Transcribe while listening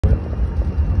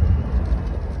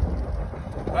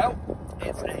Well,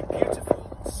 it's a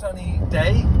beautiful sunny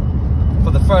day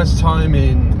for the first time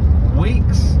in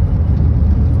weeks.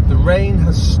 The rain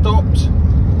has stopped,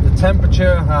 the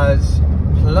temperature has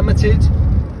plummeted,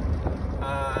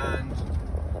 and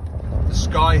the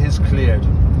sky has cleared.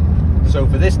 So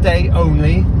for this day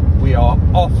only, we are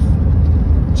off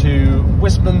to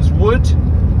Wisemen's Wood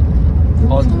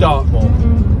on Dartmoor.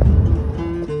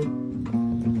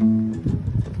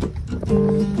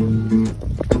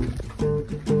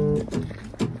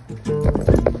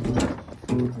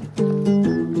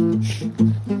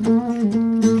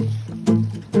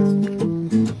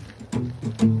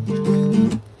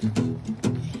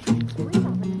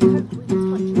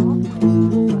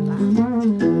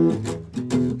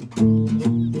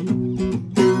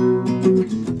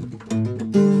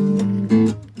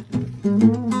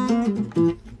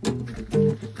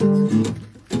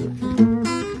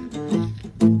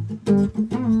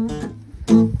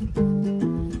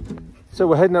 So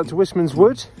we're heading out to Wisemen's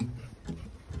Wood.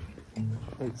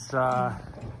 It's kind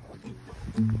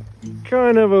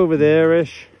of over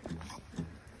there-ish,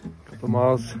 a couple of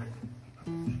miles.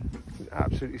 It's an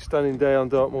absolutely stunning day on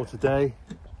Dartmoor today.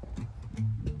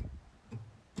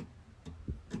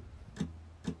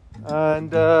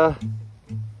 And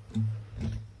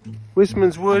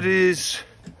Wisemen's Wood is,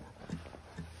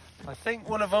 I think,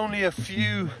 one of only a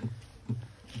few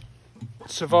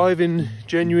surviving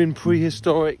genuine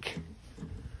prehistoric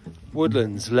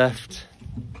woodlands left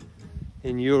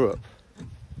in Europe.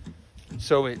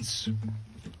 So it's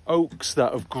oaks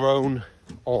that have grown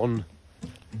on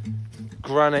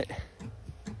granite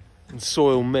and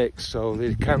soil mix, so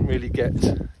they can't really get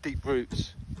deep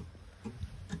roots,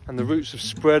 and the roots have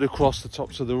spread across the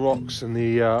tops of the rocks, and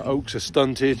the oaks are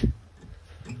stunted.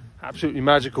 Absolutely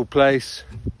magical place.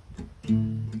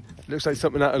 It looks like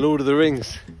something out of Lord of the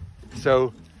Rings.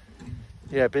 So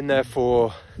yeah, been there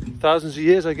for thousands of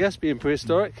years, I guess, being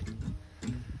prehistoric.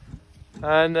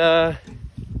 And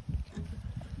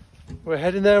we're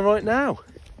heading there right now.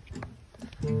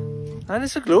 And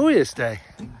it's a glorious day.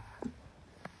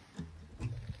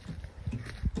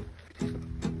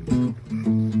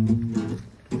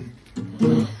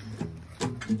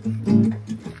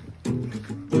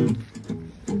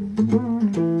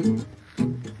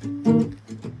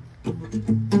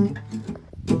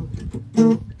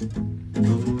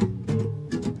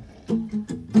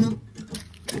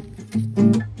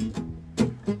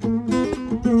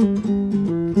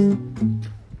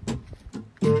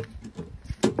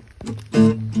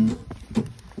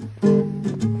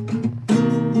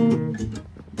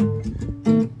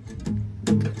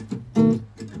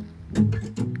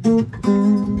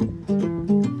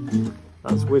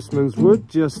 That's Wisemen's Wood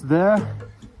just there.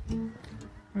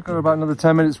 We've got about another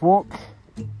 10 minutes walk.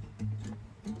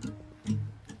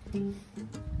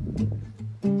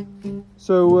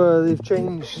 So they've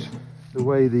changed the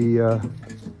way the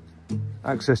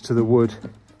access to the wood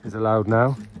is allowed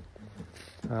now.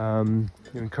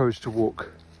 You're encouraged to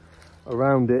walk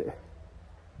around it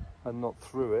and not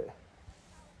through it.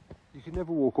 You could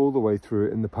never walk all the way through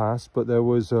it in the past, but there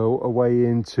was a way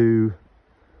into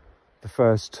the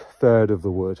first third of the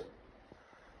wood,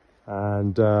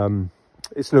 and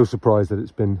it's no surprise that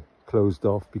it's been closed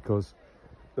off, because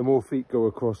the more feet go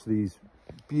across these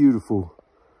beautiful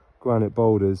granite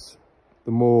boulders,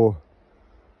 the more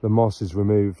the moss is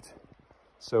removed.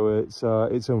 So it's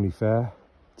only fair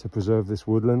to preserve this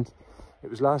woodland. It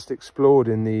was last explored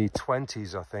in the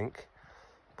 20s, I think,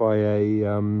 by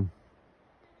a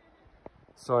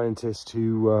scientist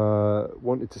who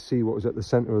wanted to see what was at the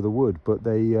center of the wood, but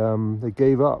they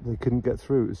gave up. They couldn't get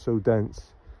through. It was so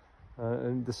dense,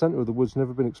 and the center of the wood's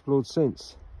never been explored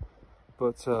since.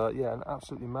 But yeah, an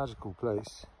absolutely magical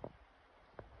place.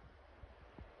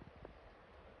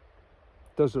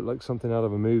 Does look like something out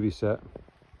of a movie set.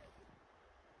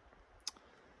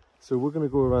 So we're going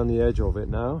to go around the edge of it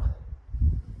now,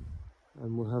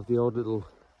 and we'll have the odd little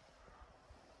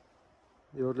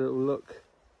look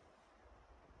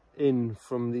in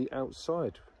from the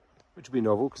outside, which would be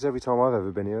novel, because every time I've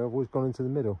ever been here, I've always gone into the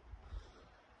middle.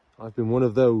 I've been one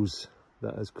of those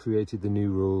that has created the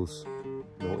new rules. You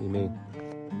know what you mean?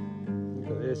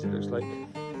 Look at this, it looks like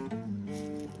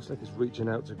it's reaching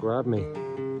out to grab me.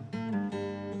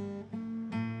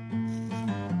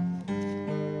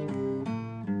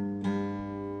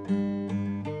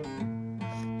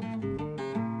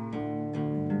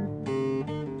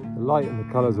 The light and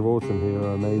the colours of autumn here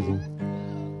are amazing.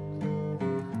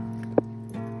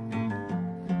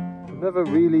 Never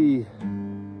really,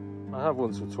 I have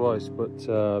once or twice, but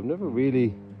I've never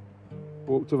really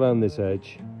walked around this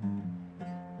edge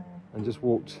and just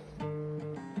walked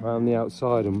around the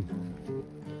outside and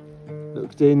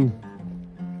looked in,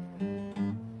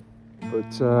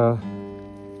 but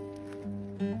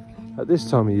at this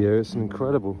time of year it's an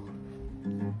incredible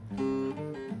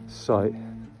sight.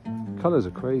 Colours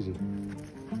are crazy.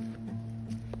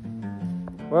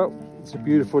 Well, it's a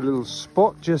beautiful little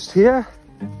spot just here.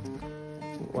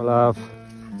 We'll have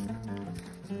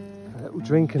a little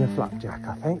drink and a flapjack,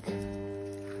 I think.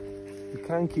 You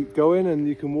can keep going and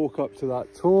you can walk up to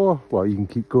that tour. Well, you can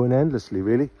keep going endlessly,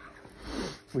 really.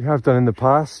 We have done in the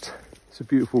past. It's a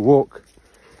beautiful walk.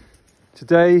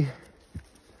 Today,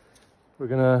 we're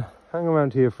gonna hang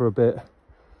around here for a bit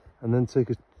and then take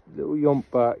a little yomp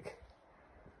back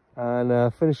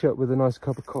and finish up with a nice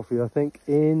cup of coffee, I think,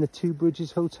 in the Two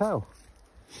Bridges Hotel.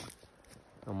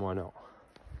 And why not?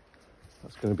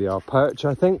 That's going to be our perch,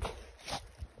 I think.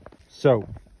 So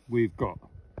we've got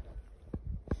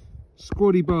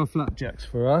squatty bar flapjacks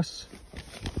for us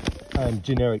and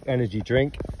generic energy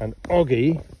drink, and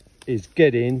Oggy is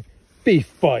getting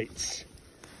beef bites.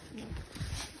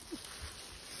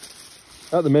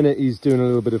 At the minute he's doing a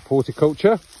little bit of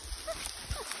horticulture.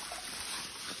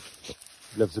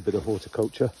 Loves a bit of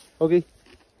horticulture. Oggy,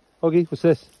 Oggy, what's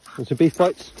this? Want some beef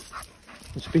bites?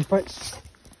 Want some beef bites?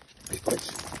 Beef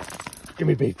bites. Give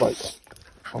me beef bites.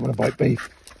 I want to bite beef.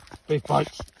 Beef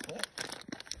bites.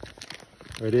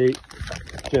 Ready?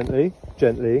 Gently,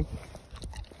 gently.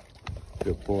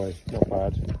 Good boy, not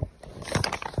bad.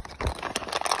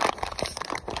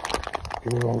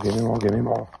 Give me more, give me more, give me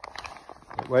more.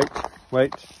 Wait,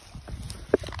 wait.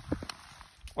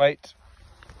 Wait.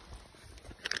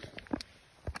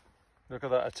 Look at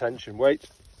that attention. Wait.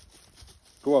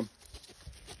 Go on.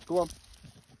 Go on.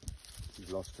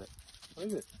 You've lost it. Where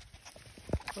is it?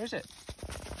 Where is it?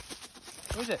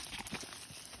 Where is it?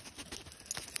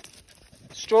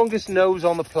 Strongest nose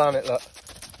on the planet, that.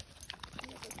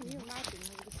 Can you imagine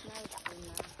all the smells in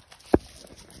there?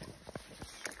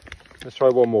 Let's try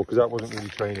one more, because that wasn't really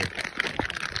training.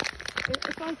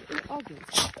 If I eat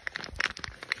August,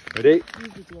 Ready? you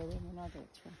video in an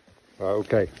adult one. Right,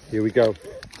 okay, here we go.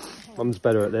 Mum's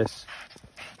better at this.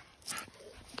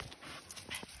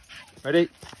 Ready?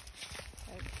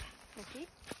 Okay.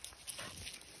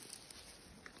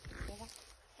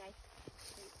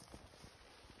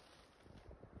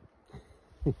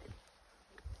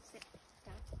 Sit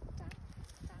down, down,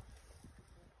 down.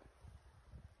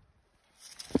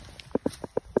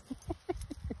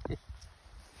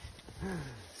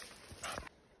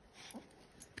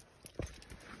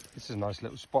 This is a nice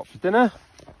little spot for dinner.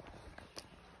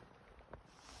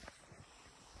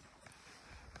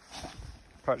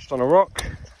 Perched on a rock.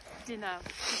 Dinner.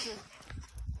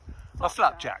 A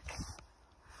flapjack.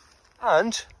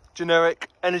 And generic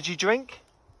energy drink.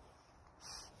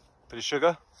 Bit of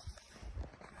sugar.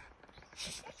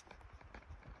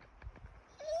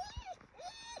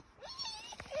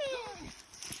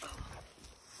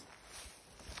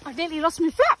 I nearly lost my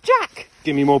flapjack.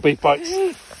 Give me more beef bites.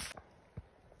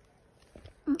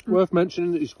 Worth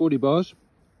mentioning that these squatty bars,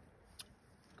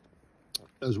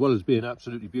 as well as being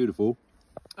absolutely beautiful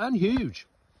and huge,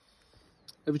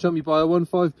 every time you buy one,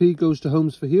 5p goes to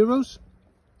Homes for Heroes.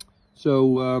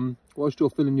 So whilst you're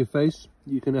filling your face,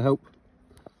 you can help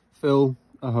fill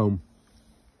a home.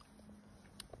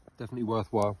 Definitely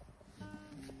worthwhile.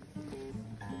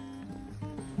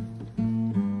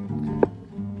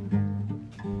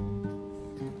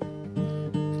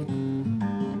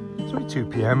 It's only 2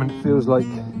 p.m. and it feels like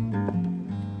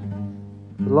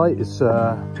the light is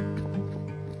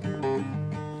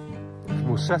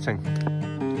more setting.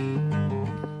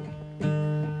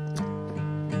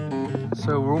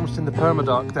 So we're almost in the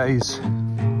permadark days.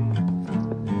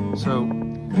 So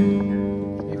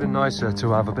even nicer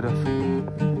to have a bit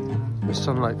of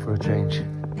sunlight for a change.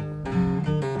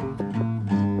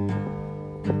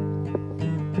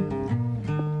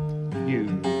 You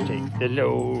take the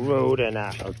low road and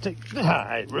I'll take the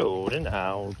high road, and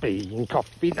I'll be in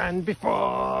coffee land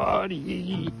before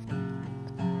thee.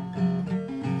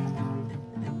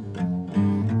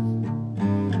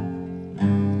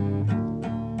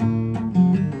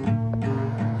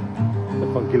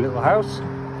 A funky little house.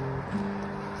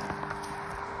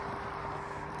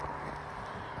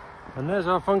 And there's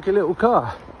our funky little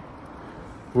car.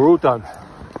 We're all done.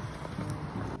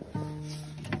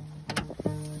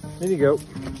 There you go.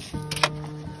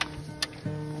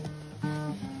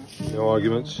 No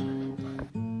arguments.